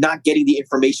gap. They're not getting the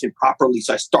information properly.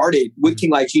 So I started with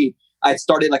King Lychee. I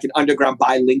started like an underground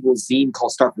bilingual zine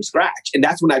called Start From Scratch. And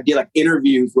that's when I did like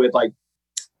interviews with like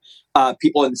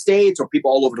people in the States or people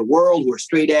all over the world who are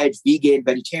straight edge, vegan,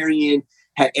 vegetarian,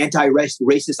 had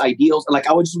anti-racist ideals. And like,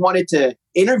 I just wanted to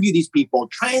interview these people,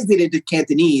 translate it to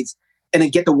Cantonese, and then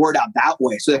get the word out that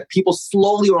way. So that people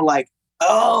slowly were like,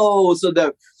 oh, so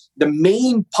the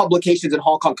main publications in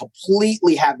Hong Kong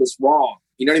completely have this wrong.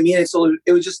 You know what I mean? And so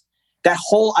it was just that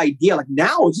whole idea. Like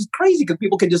now it's just crazy because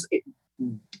people can just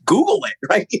Google it,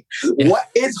 right? Yeah. What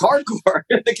is hardcore?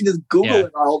 They can just Google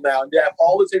it all now. They have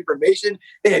all this information.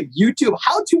 They have YouTube,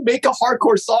 how to make a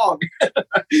hardcore song.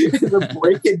 They're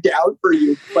break it down for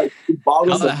you. Like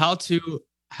how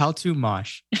to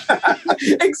mosh.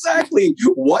 Exactly.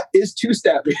 What is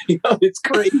two-step? It's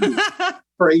crazy.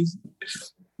 Crazy.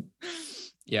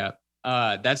 Yeah.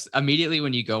 That's immediately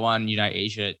when you go on Unite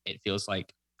Asia, it feels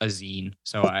like a zine.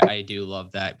 So I do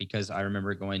love that because I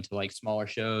remember going to like smaller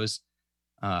shows,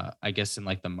 I guess in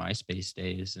like the MySpace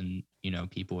days, and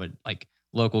people would like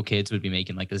local kids would be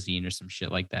making like a zine or some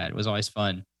shit like that. It was always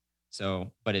fun.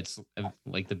 So, but it's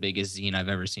like the biggest zine I've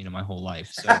ever seen in my whole life.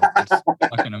 So it's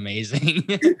fucking amazing.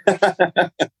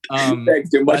 Thanks,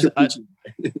 dude. Much appreciated.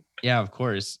 Yeah, of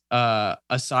course.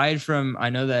 Aside from, I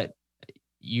know that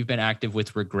you've been active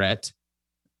with Regret.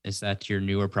 Is that your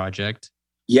newer project?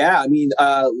 Yeah, I mean,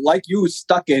 like you,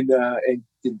 stuck in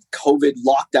COVID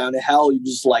lockdown of hell. You're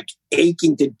just like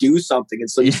aching to do something, and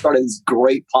so you started this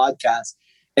great podcast.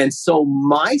 And so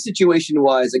my situation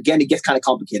was, again, it gets kind of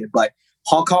complicated, but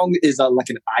Hong Kong is like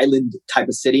an island type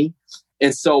of city.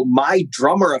 And so my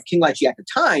drummer of King Lychee at the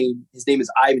time, his name is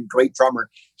Ivan, great drummer.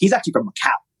 He's actually from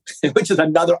Macau, which is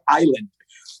another island.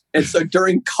 And so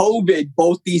during COVID,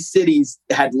 both these cities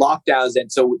had lockdowns.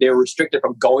 And so they were restricted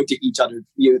from going to each other.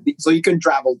 So you couldn't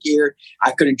travel here.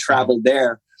 I couldn't travel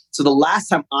there. So the last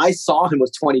time I saw him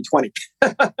was 2020.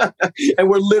 And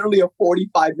we're literally a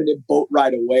 45-minute boat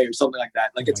ride away or something like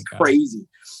that. Like, it's crazy.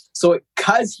 So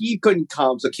because he couldn't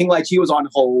come, so King Lychee was on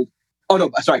hold. Oh,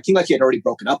 no, sorry. King Lychee had already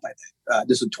broken up by then.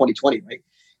 This was 2020, right?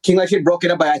 King Lychee had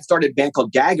broken up. I had started a band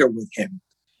called Dagger with him.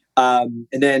 And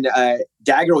then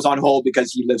Dagger was on hold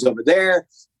because he lives over there.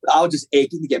 I was just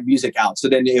aching to get music out. So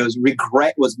then it was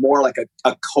Regret was more like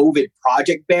a COVID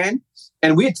project band.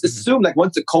 And we had assumed like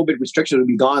once the COVID restrictions would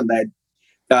be gone,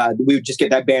 that we would just get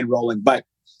that band rolling. But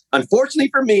unfortunately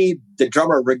for me, the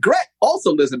drummer Regret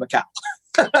also lives in Macau.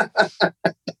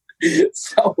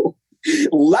 So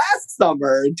last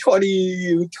summer in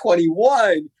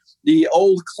 2021, the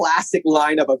old classic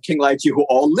lineup of King Lychee who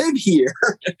all live here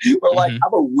were like, how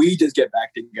about we just get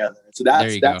back together? So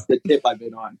that's the tip I've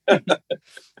been on.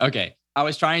 Okay. I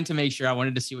was trying to make sure. I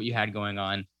wanted to see what you had going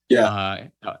on. Yeah.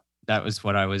 That was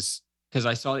what I was, because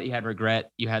I saw that you had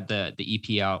Regret. You had the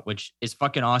EP out, which is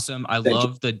fucking awesome. I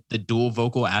love the dual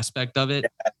vocal aspect of it.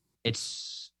 Yeah.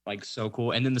 It's like so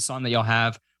cool. And then the song that y'all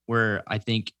have where I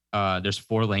think there's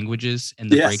 4 languages in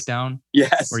the breakdown.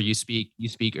 Yes. Where you speak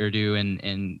Urdu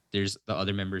and there's the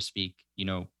other members speak,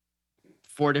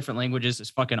 4 different languages. It's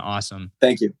fucking awesome.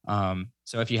 Thank you.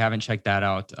 So if you haven't checked that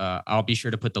out, I'll be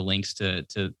sure to put the links to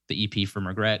the EP from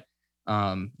Regret.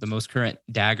 The most current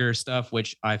Dagger stuff,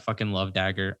 which I fucking love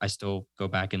Dagger. I still go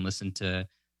back and listen to,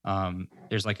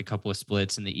 there's like a couple of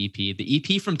splits in the EP.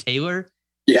 The EP from Taylor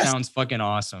sounds fucking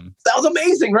awesome. Sounds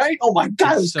amazing, right? Oh my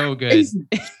God. It's so crazy.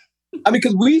 Good. I mean,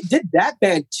 because we did that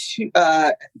band too,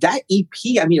 that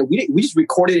EP. I mean, we just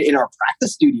recorded it in our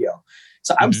practice studio.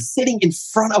 So I'm sitting in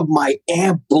front of my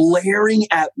amp, blaring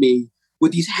at me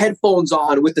with these headphones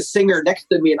on, with the singer next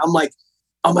to me, and I'm like,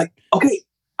 okay,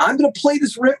 I'm gonna play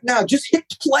this riff now. Just hit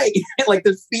play. And like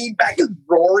the feedback is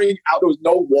roaring out. There was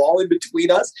no wall in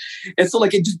between us, and so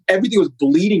like everything was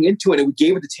bleeding into it. And we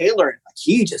gave it to Taylor, and like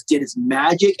he just did his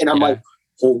magic. And I'm like,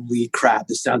 holy crap,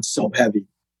 this sounds so heavy.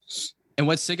 And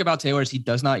what's sick about Taylor is he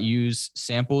does not use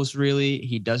samples really.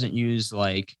 He doesn't use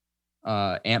like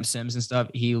amp sims and stuff.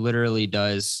 He literally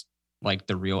does like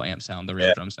the real amp sound, the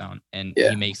real drum sound. And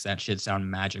he makes that shit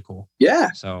sound magical.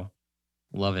 Yeah. So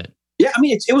love it. Yeah. I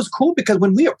mean, it was cool because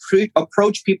when we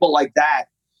approach people like that,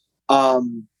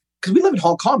 because we live in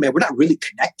Hong Kong, man, we're not really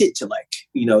connected to like,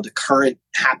 the current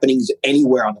happenings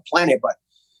anywhere on the planet, but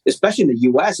especially in the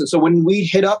US. And so when we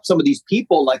hit up some of these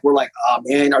people, like we're like, oh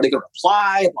man, are they going to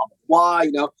reply? Blah, blah,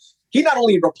 blah. He not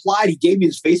only replied, he gave me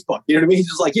his Facebook. You know what I mean? He's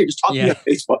just like, here, just talk to me on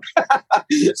Facebook.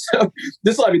 So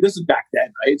this is back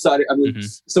then, right? So I mean,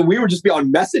 so we would just be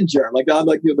on Messenger, like on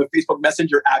like the Facebook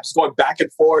Messenger app, just going back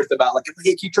and forth about like,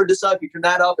 hey, can you turn this up? You turn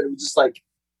that up, and it was just like,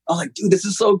 I'm like, dude, this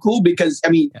is so cool because I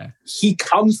mean, he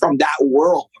comes from that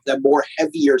world, that more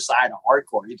heavier side of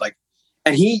hardcore. He's like.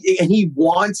 And he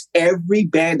wants every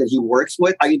band that he works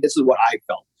with. I mean, this is what I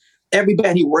felt. Every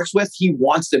band he works with, he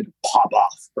wants them to pop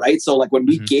off, right? So like when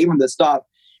we gave him this stuff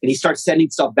and he starts sending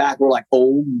stuff back, we're like,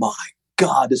 oh my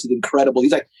God, this is incredible.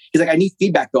 He's like, I need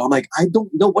feedback though. I'm like, I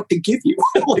don't know what to give you.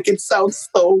 Like it sounds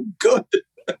so good.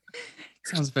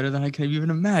 Sounds better than I could have even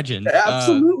imagined.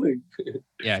 Absolutely.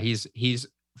 Yeah, he's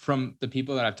from the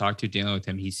people that I've talked to dealing with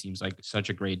him, he seems like such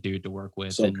a great dude to work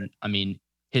with. So and good. I mean,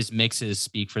 his mixes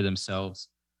speak for themselves.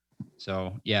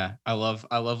 So yeah, I love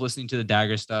listening to the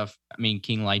Dagger stuff. I mean,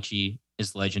 King Lychee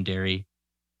is legendary.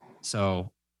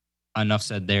 So enough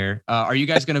said there. Are you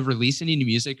guys going to release any new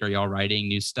music? Are y'all writing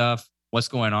new stuff? What's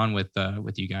going on with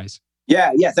you guys?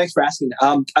 Yeah. Thanks for asking.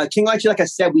 King Lychee, like I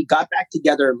said, we got back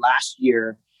together last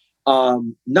year,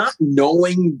 not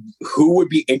knowing who would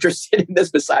be interested in this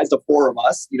besides the 4 of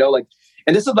us,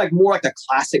 and this is like more like the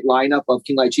classic lineup of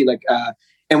King Lychee, like,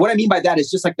 and what I mean by that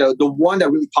is just like the one that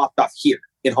really popped off here.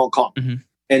 in Hong Kong. Mm-hmm.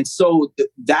 And so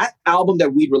that album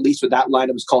that we released with that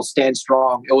lineup was called Stand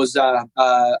Strong. It was a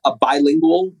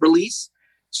bilingual release.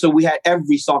 So we had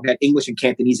every song had English and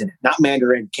Cantonese in it, not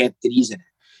Mandarin, Cantonese in it.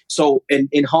 So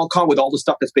in Hong Kong, with all the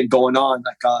stuff that's been going on,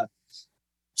 like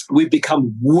we've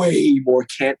become way more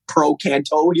pro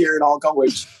Canto here in Hong Kong,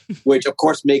 which of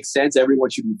course makes sense. Everyone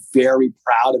should be very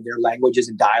proud of their languages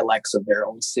and dialects of their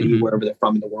own city, wherever they're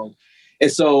from in the world.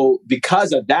 And so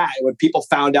because of that, when people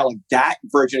found out like that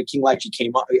version of King Lychee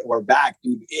came up or back,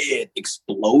 dude, it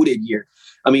exploded here.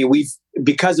 I mean,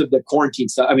 because of the quarantine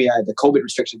stuff, the COVID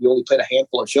restrictions, we only played a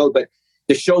handful of shows, but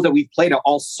the shows that we've played are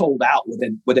all sold out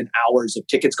within hours of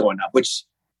tickets going up, which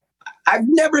I've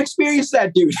never experienced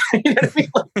that, dude. You know what I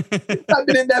mean? Like, I've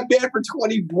been in that band for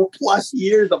 20 plus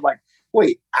years. I'm like,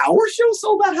 wait, our show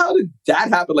sold out? How did that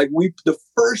happen? Like the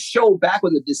first show back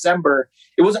was in December.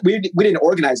 It wasn't, we didn't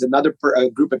organize, another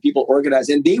group of people organized,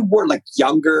 and they were like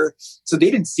younger. So they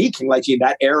didn't see King Lychee in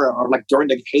that era or like during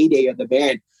the heyday of the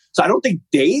band. So I don't think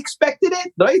they expected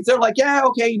it. Right? They're like, yeah,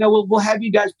 okay, we'll have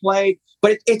you guys play,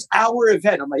 but it's our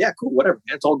event. I'm like, yeah, cool, whatever,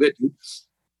 man. It's all good, dude.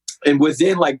 And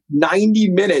within like 90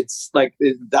 minutes, like,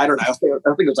 I don't know, I think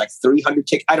it was like 300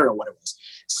 tickets. I don't know what it was.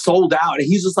 Sold out. And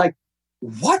he's just like,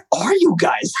 what are you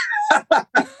guys?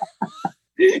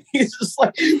 He's just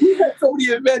like, we've had so many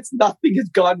events. Nothing has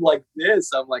gone like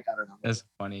this. I'm like, I don't know. That's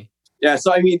funny. Yeah.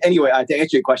 So, I mean, anyway, to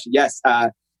answer your question, yes,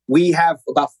 we have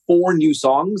about 4 new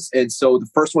songs. And so the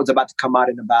first one's about to come out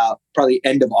in about probably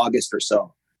end of August or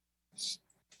so.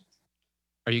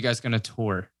 Are you guys going to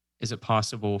tour? Is it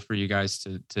possible for you guys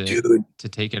to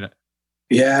take it?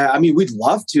 Yeah, I mean, we'd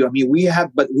love to. I mean, we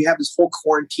have this whole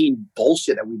quarantine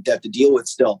bullshit that we have to deal with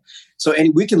still. So,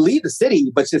 and we can leave the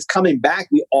city, but since coming back,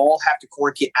 we all have to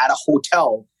quarantine at a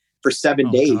hotel for 7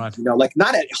 days. God. Like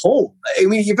not at home. I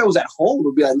mean, if it was at home, it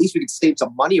would be at least we could save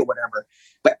some money or whatever.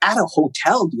 But at a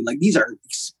hotel, dude, like these are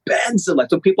expensive. Like,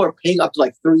 so people are paying up to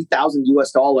like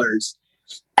 $3,000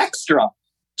 extra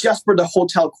just for the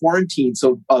hotel quarantine.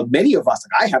 So many of us,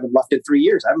 like I haven't left in 3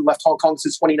 years. I haven't left Hong Kong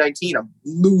since 2019. I'm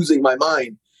losing my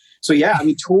mind. So yeah, I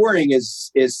mean, touring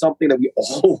is something that we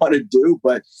all want to do,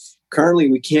 but currently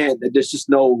we can't. There's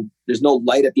no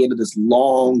light at the end of this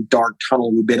long, dark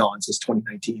tunnel we've been on since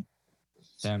 2019.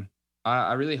 Damn.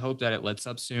 I really hope that it lets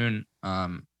up soon.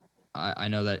 I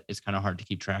know that it's kind of hard to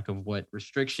keep track of what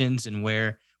restrictions and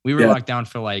where we were locked down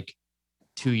for like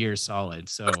 2 years solid.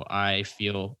 So I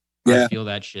feel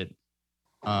that shit.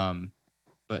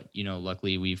 But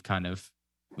luckily we've kind of,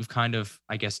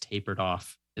 I guess, tapered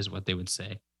off is what they would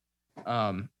say.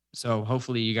 So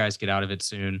hopefully you guys get out of it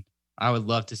soon. I would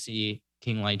love to see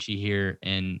King Lychee here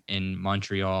in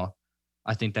Montreal.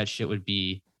 I think that shit would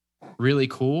be really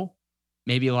cool.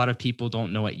 Maybe a lot of people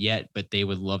don't know it yet, but they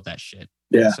would love that shit.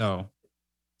 Yeah. So,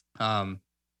 I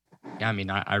mean,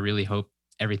 I really hope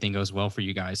everything goes well for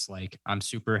you guys. Like, I'm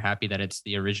super happy that it's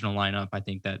the original lineup. I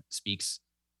think that speaks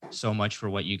so much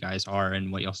for what you guys are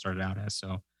and what y'all started out as.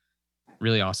 So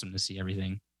really awesome to see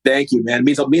everything. Thank you, man.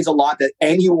 It means a lot that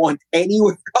anyone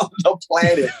anywhere on the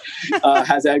planet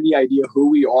has any idea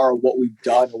who we are, or what we've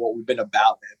done, or what we've been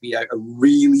about. Man. I mean, I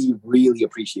really, really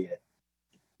appreciate it.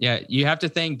 Yeah, you have to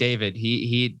thank David.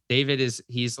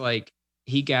 He's like,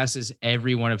 he gasses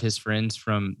every one of his friends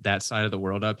from that side of the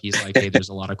world up. He's like, hey, there's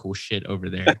a lot of cool shit over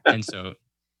there. And so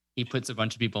he puts a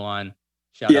bunch of people on.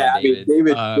 Shout out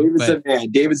David. I mean, David's a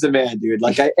man. David's a man, dude.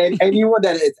 Like, anyone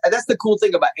that's the cool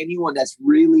thing about anyone that's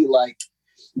really like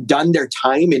done their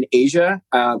time in Asia.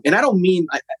 And I don't mean,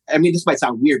 I mean, this might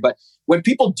sound weird, but when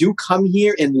people do come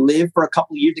here and live for a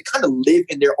couple of years, they kind of live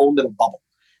in their own little bubble.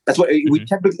 That's what we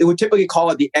typically call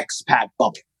it, the expat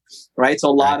bubble. Right. So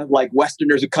a lot of like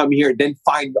Westerners who come here, then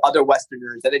find other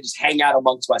Westerners and then just hang out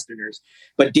amongst Westerners.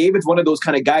 But David's one of those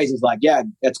kind of guys who's like, yeah,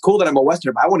 it's cool that I'm a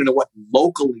Westerner, but I want to know what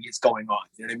locally is going on.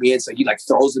 You know what I mean? So he like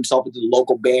throws himself into the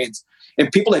local bands,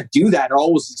 and people that do that are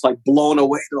always just like blown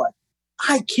away. They're like,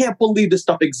 I can't believe this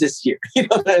stuff exists here. You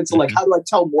know? And so like, how do I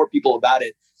tell more people about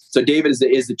it? So David is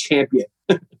the champion.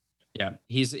 Yeah,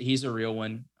 he's a real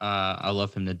one. I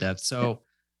love him to death. So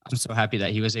I'm so happy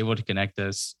that he was able to connect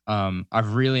us.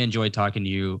 I've really enjoyed talking to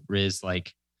you, Riz.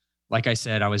 Like I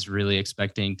said, I was really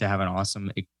expecting to have an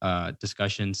awesome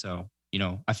discussion. So,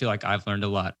 I feel like I've learned a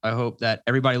lot. I hope that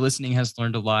everybody listening has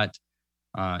learned a lot.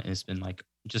 It's been like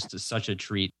just such a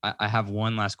treat. I have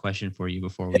one last question for you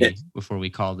before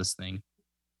we call this thing.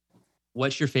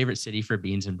 What's your favorite city for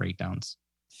Beans and Breakdowns?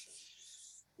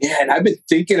 Yeah, and I've been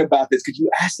thinking about this because you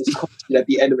asked this question at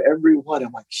the end of every one.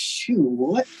 I'm like, shoot,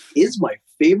 what is my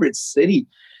favorite city?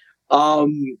 I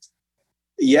mean,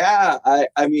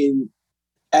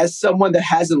 as someone that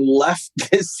hasn't left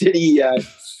this city yet,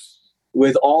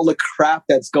 with all the crap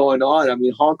that's going on, I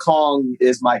mean, Hong Kong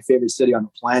is my favorite city on the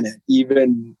planet,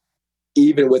 even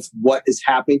with what is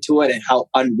happening to it and how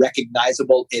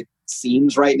unrecognizable it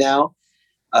seems right now.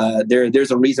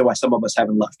 There's a reason why some of us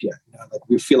haven't left yet. You know, like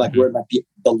we feel like we're like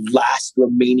the last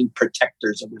remaining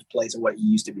protectors of this place and what it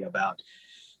used to be about.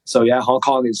 So yeah, Hong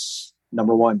Kong is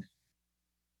number one.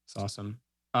 It's awesome.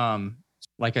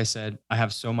 Like I said, I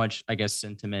have so much, I guess,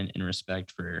 sentiment and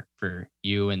respect for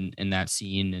you and that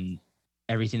scene and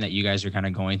everything that you guys are kind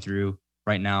of going through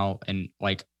right now. And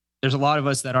like, there's a lot of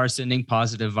us that are sending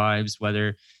positive vibes,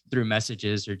 whether through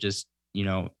messages or just, you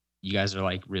know, you guys are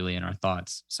like really in our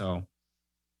thoughts. So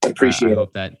Appreciate I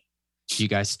hope that you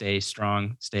guys stay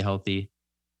strong, stay healthy,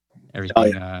 everything. Oh,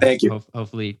 yeah. Thank you.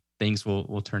 Hopefully things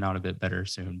will turn out a bit better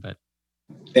soon, but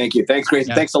thank you. Thanks, Grayson.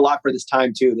 Yeah. Thanks a lot for this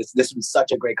time too. This was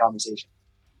such a great conversation.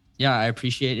 Yeah, I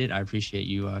appreciate it. I appreciate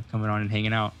you coming on and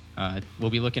hanging out.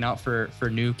 We'll be looking out for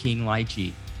new King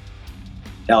Lychee.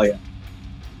 Hell yeah.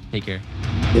 Take care.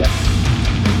 Yeah.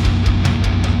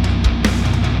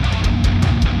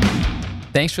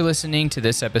 Thanks for listening to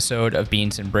this episode of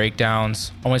Beans and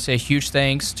Breakdowns. I want to say a huge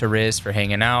thanks to Riz for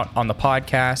hanging out on the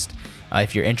podcast.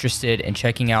 If you're interested in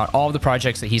checking out all of the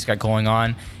projects that he's got going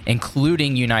on,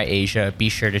 including Unite Asia, be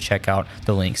sure to check out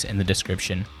the links in the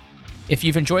description. If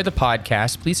you've enjoyed the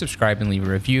podcast, please subscribe and leave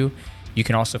a review. You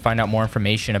can also find out more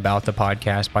information about the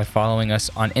podcast by following us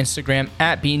on Instagram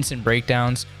at Beans and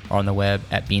Breakdowns or on the web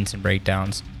at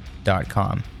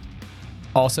beansandbreakdowns.com.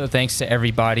 Also, thanks to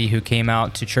everybody who came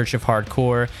out to Church of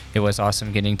Hardcore. It was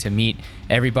awesome getting to meet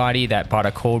everybody that bought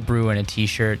a cold brew and a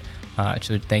t-shirt.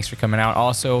 So thanks for coming out.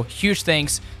 Also, huge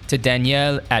thanks to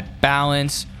Danielle at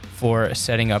Balance for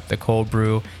setting up the cold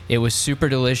brew. It was super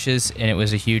delicious and it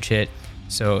was a huge hit.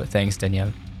 So thanks,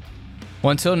 Danielle.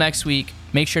 Well, until next week,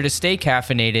 make sure to stay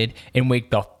caffeinated and wake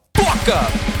the fuck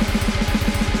up.